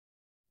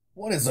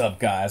What is up,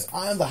 guys?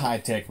 I'm the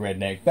high-tech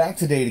redneck, back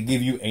today to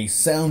give you a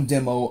sound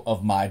demo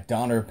of my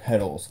Donner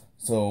pedals.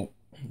 So,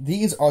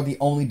 these are the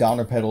only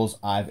Donner pedals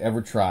I've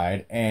ever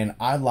tried, and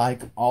I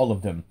like all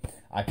of them.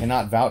 I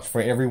cannot vouch for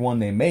every one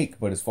they make,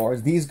 but as far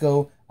as these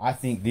go, I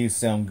think these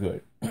sound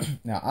good.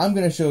 Now, I'm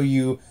going to show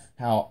you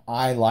how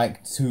I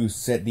like to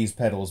set these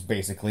pedals,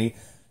 basically.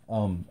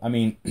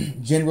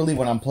 Generally,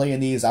 when I'm playing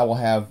these, I will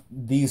have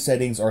these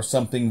settings or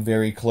something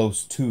very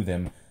close to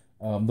them.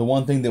 The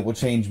one thing that will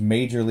change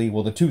majorly,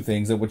 well, the two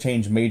things that will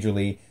change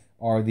majorly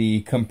are the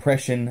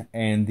compression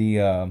and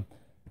the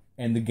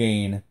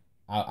gain.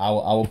 I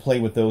will play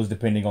with those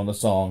depending on the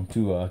song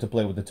to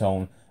play with the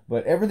tone.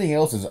 But everything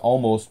else is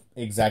almost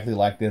exactly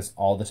like this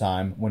all the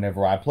time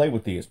whenever I play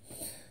with these.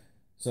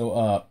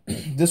 So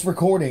this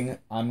recording,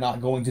 I'm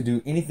not going to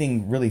do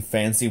anything really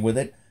fancy with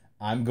it.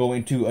 I'm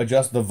going to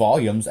adjust the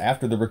volumes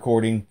after the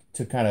recording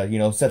to kind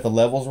of, set the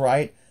levels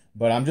right.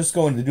 But I'm just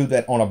going to do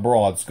that on a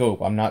broad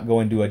scope. I'm not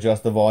going to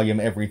adjust the volume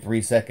every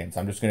 3 seconds.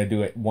 I'm just going to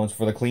do it once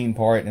for the clean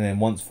part and then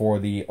once for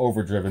the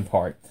overdriven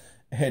part.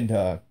 And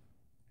to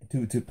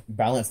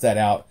balance that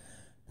out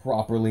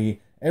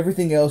properly,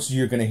 everything else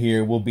you're going to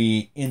hear will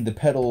be in the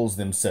pedals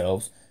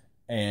themselves.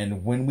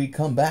 And when we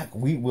come back,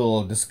 we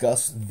will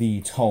discuss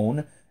the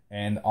tone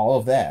and all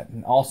of that.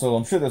 And also,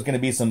 I'm sure there's going to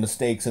be some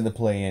mistakes in the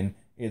play-in.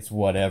 It's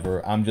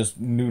whatever. I'm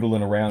just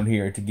noodling around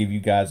here to give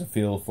you guys a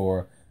feel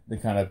for the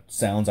kind of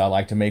sounds I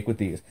like to make with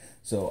these.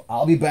 So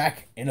I'll be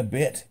back in a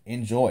bit.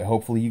 Enjoy.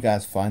 Hopefully you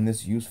guys find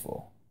this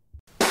useful.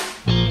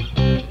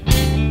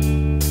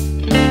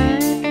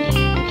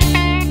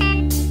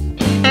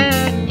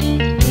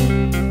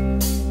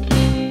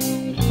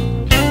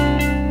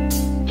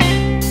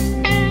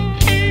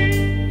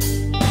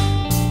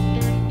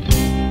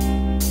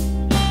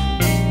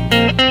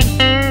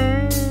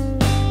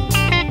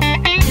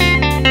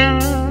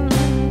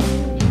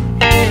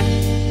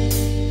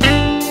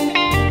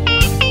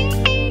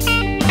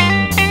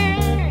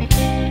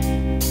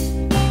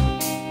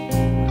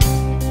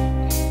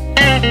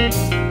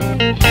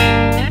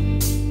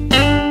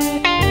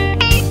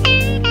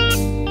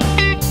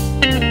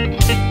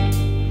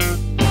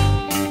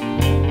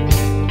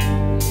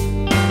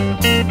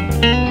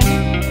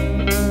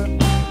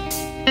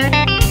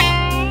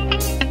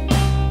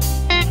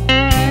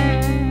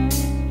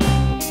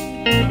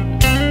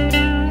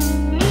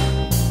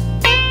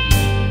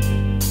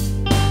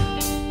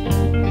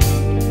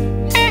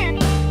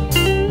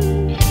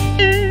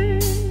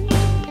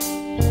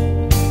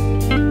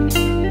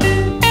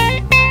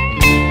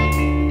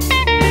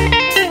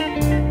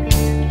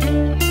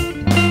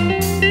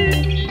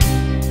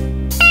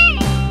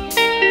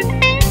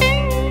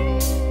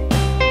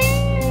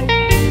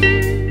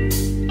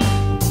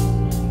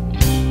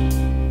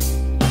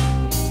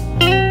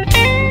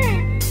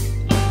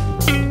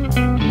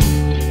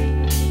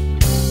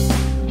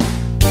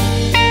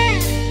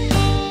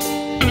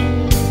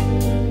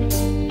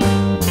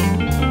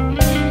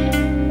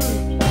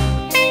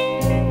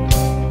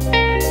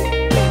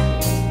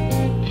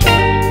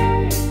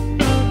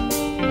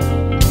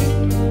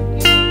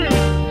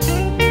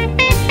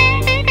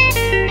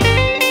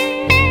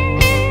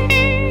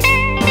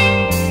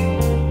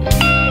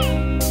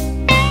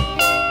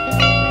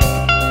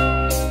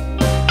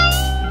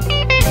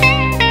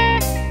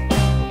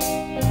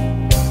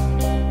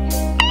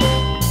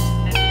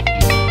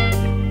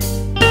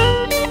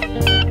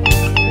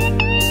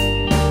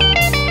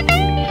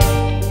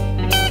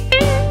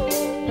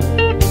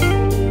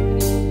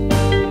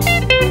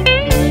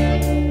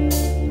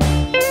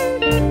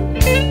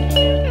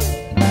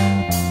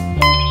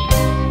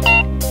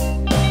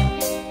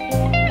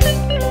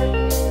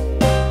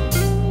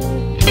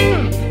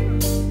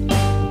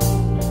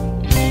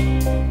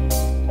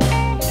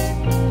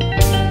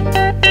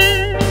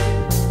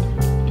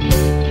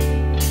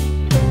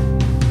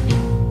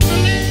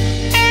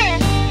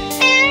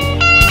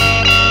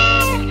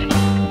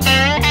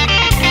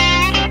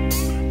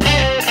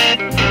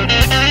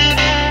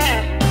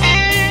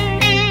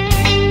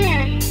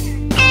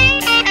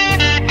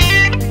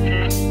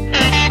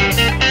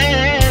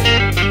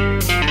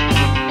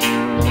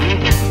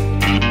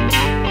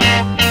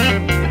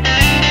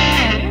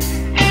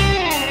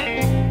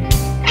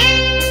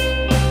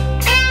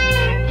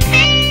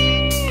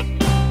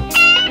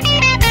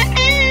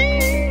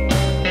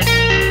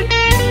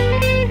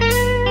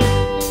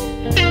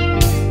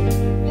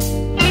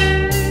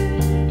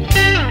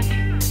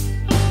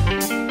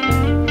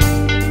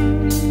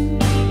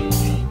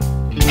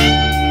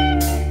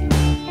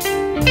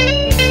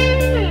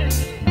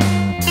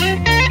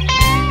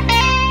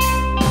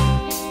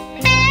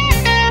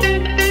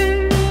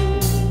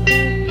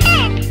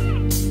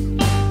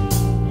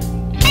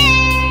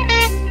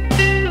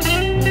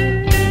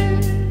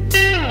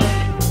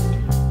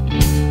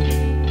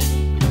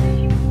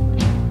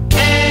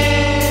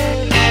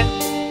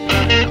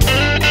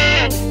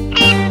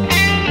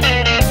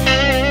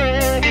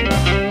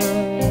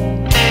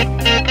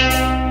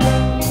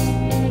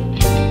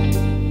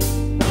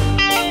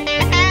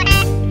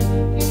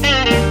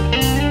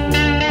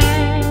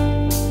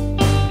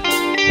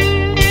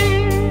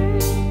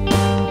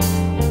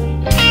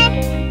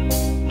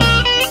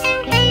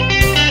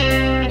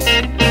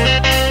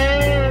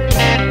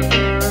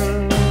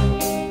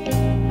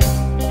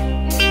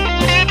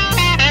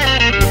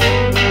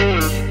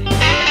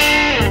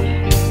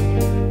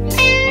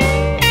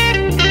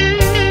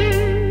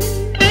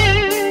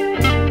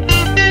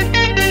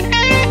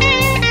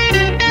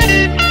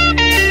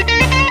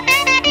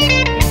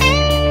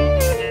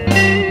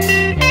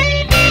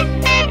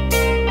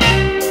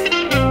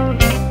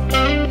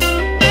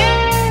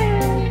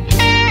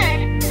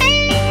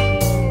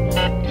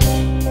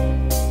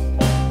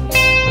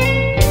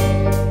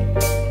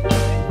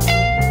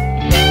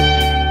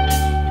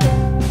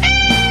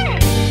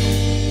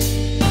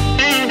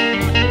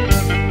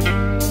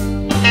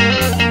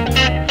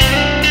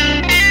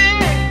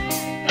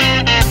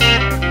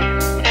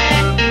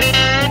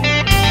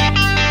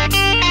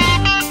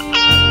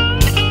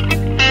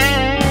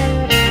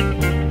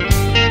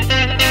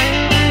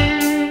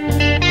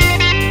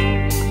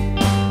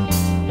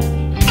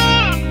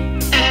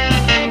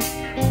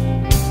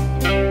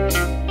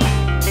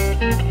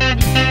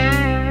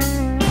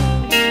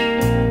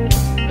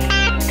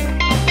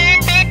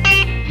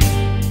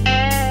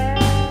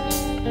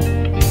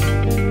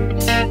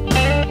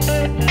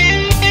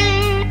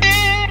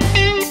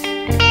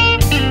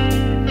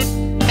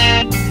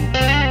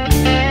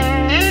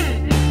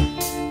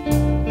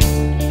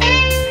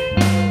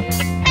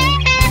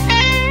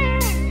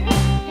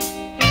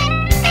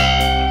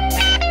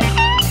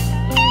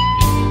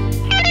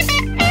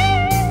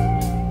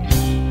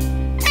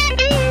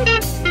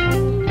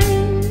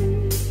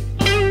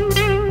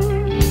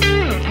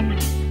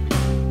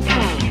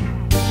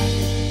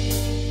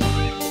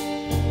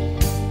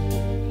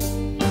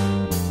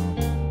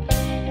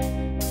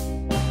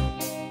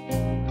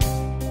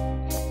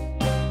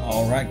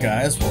 Alright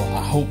guys, well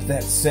I hope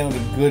that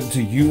sounded good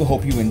to you,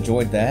 hope you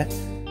enjoyed that.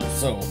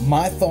 So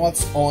my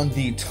thoughts on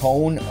the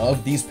tone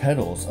of these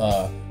pedals.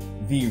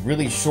 The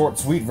really short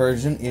sweet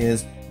version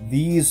is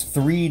these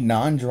 3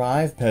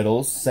 non-drive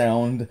pedals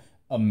sound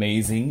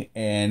amazing,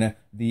 and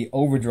the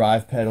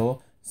overdrive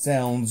pedal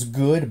sounds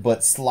good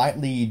but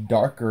slightly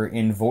darker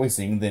in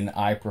voicing than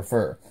I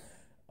prefer.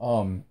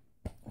 So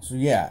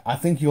yeah, I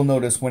think you'll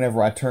notice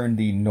whenever I turn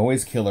the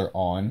noise killer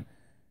on,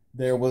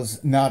 there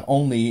was not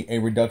only a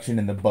reduction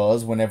in the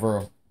buzz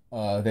whenever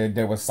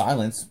there was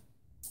silence,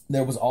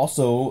 there was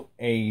also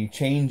a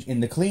change in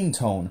the clean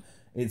tone.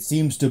 It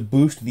seems to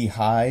boost the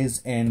highs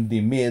and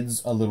the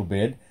mids a little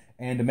bit,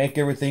 and to make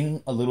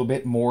everything a little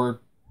bit more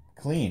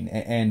clean.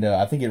 And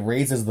I think it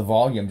raises the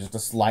volume just a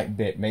slight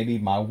bit. Maybe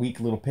my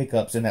weak little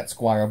pickups in that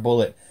Squier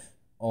Bullet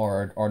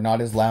are not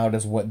as loud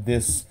as what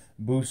this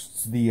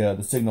boosts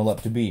the signal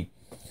up to be.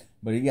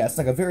 But yeah, it's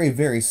like a very,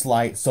 very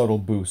slight, subtle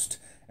boost.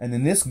 And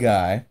then this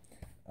guy,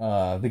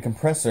 the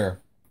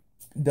compressor,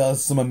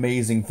 does some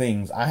amazing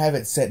things. I have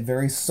it set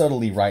very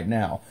subtly right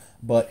now,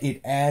 but it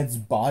adds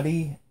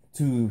body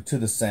to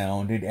the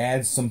sound. It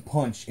adds some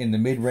punch in the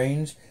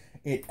mid-range.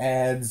 It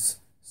adds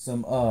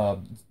some,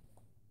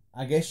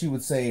 I guess you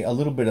would say, a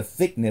little bit of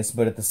thickness,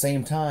 but at the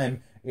same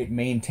time, it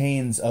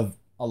maintains a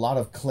lot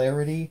of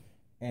clarity,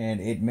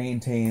 and it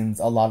maintains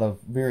a lot of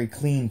very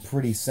clean,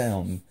 pretty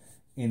sound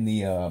in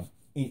the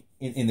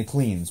in the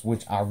cleans,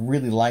 which I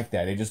really like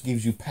that. It just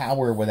gives you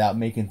power without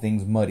making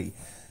things muddy.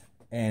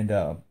 And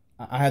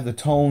I have the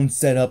tone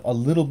set up a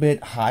little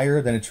bit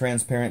higher than a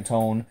transparent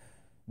tone,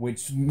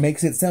 which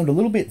makes it sound a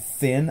little bit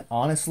thin,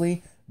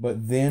 honestly,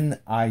 but then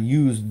I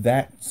use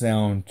that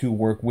sound to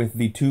work with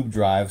the tube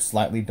drive,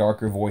 slightly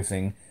darker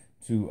voicing,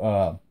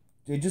 to,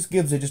 it just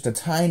gives it just a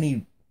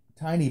tiny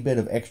bit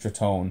of extra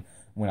tone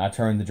when I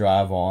turn the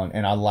drive on,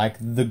 and I like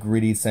the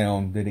gritty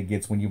sound that it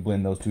gets when you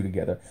blend those two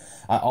together.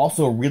 I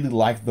also really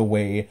like the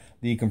way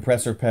the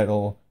compressor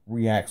pedal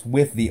reacts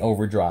with the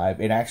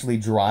overdrive. It actually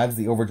drives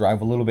the overdrive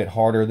a little bit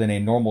harder than a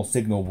normal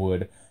signal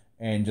would,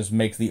 and just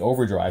makes the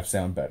overdrive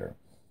sound better.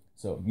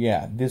 So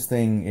yeah, this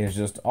thing is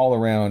just all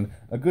around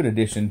a good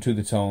addition to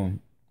the tone.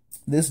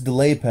 This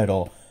delay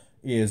pedal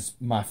is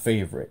my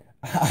favorite.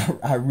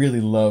 I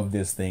really love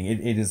this thing.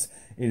 It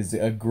is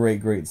a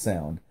great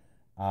sound.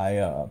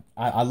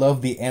 I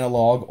love the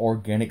analog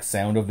organic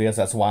sound of this.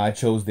 That's why I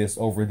chose this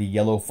over the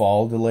yellow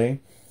fall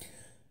delay.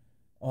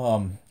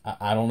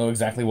 I don't know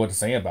exactly what to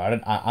say about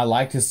it. I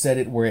like to set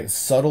it where it's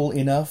subtle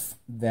enough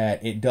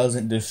that it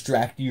doesn't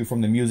distract you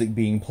from the music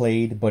being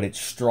played, but it's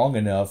strong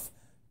enough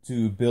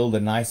to build a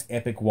nice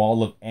epic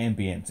wall of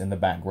ambience in the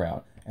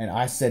background. And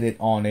I set it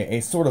on a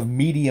sort of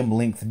medium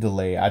length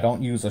delay. I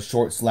don't use a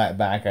short slap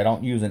back. I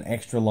don't use an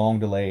extra long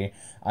delay.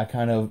 I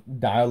kind of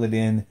dial it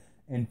in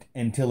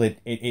until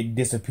it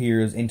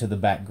disappears into the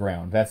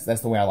background.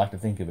 That's the way I like to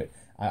think of it.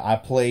 I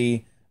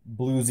play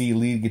bluesy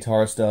lead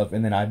guitar stuff,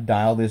 and then I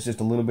dial this just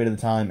a little bit at a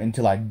time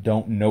until I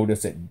don't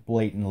notice it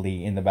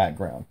blatantly in the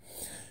background.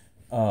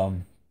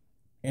 And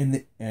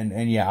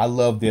yeah, I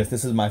love this.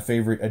 This is my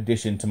favorite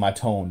addition to my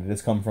tone that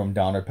has come from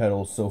Donner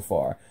pedals so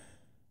far.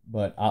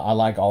 But I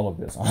like all of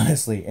this,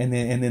 honestly. And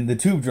then the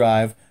tube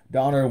drive,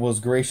 Donner was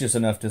gracious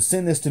enough to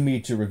send this to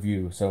me to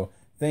review. So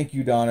thank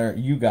you, Donner.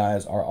 You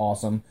guys are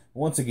awesome.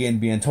 Once again,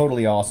 being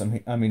totally awesome.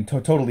 I mean,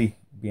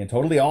 being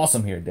totally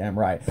awesome here. Damn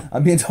right.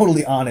 I'm being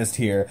totally honest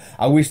here.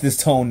 I wish this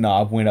tone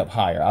knob went up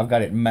higher. I've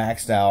got it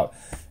maxed out,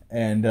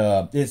 and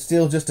it's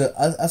still just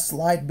a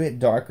slight bit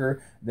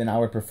darker than I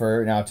would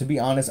prefer. Now, to be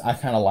honest, I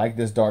kind of like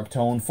this dark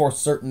tone for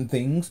certain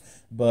things,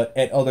 but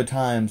at other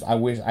times, I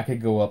wish I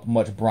could go up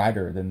much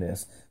brighter than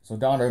this. So,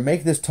 Donner,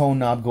 make this tone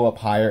knob go up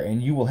higher,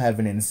 and you will have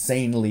an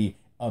insanely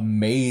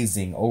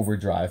amazing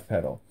overdrive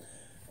pedal.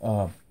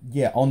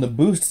 Yeah, on the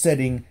boost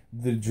setting,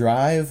 the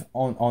drive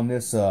on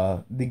this,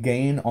 the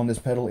gain on this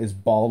pedal is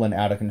balling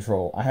out of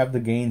control. I have the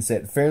gain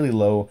set fairly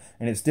low,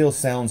 and it still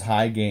sounds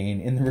high gain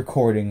in the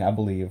recording, I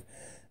believe.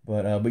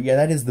 But yeah,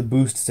 that is the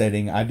boost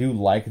setting. I do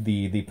like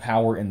the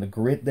power and the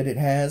grit that it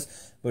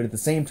has, but at the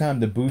same time,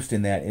 the boost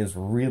in that is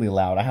really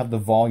loud. I have the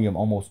volume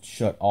almost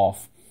shut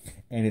off,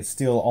 and it's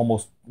still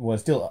almost, well, it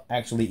still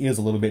actually is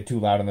a little bit too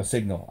loud on the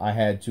signal. I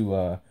had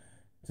to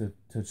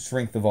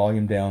shrink the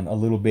volume down a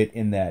little bit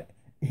in the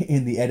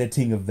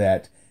editing of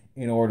that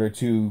in order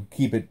to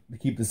keep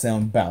the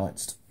sound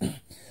balanced.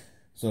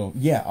 So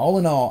yeah, all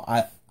in all,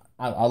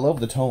 I love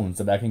the tones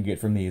that I can get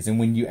from these, and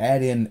when you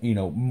add in, you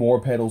know,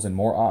 more pedals and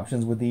more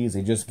options with these,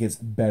 it just gets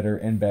better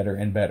and better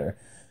and better.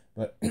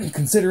 But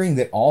considering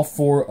that all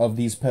 4 of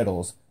these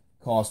pedals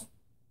cost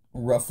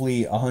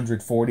roughly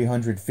 $140,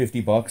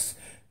 $150,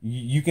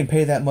 you can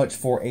pay that much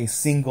for a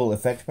single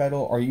effect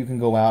pedal, or you can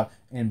go out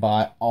and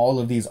buy all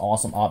of these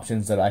awesome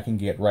options that I can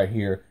get right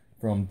here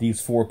from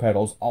these 4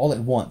 pedals all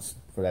at once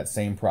for that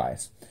same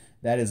price.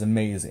 That is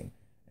amazing.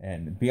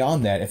 And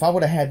beyond that, if I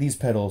would have had these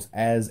pedals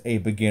as a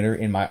beginner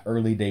in my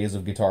early days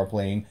of guitar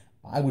playing,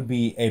 I would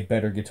be a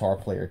better guitar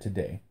player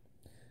today.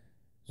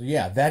 So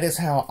yeah, that is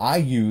how I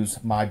use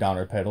my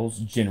Donner pedals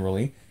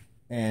generally.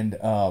 And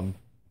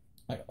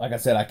like I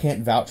said, I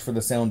can't vouch for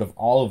the sound of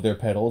all of their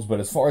pedals, but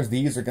as far as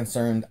these are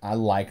concerned, I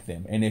like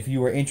them. And if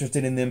you are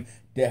interested in them,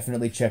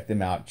 definitely check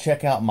them out.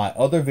 Check out my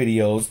other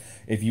videos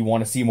if you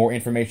want to see more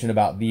information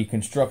about the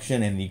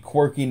construction and the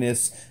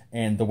quirkiness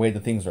and the way the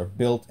things are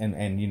built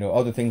and you know,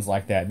 other things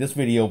like that. This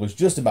video was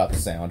just about the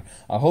sound.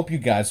 I hope you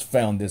guys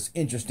found this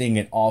interesting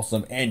and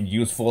awesome and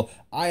useful.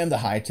 I am the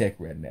High Tech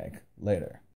Redneck. Later.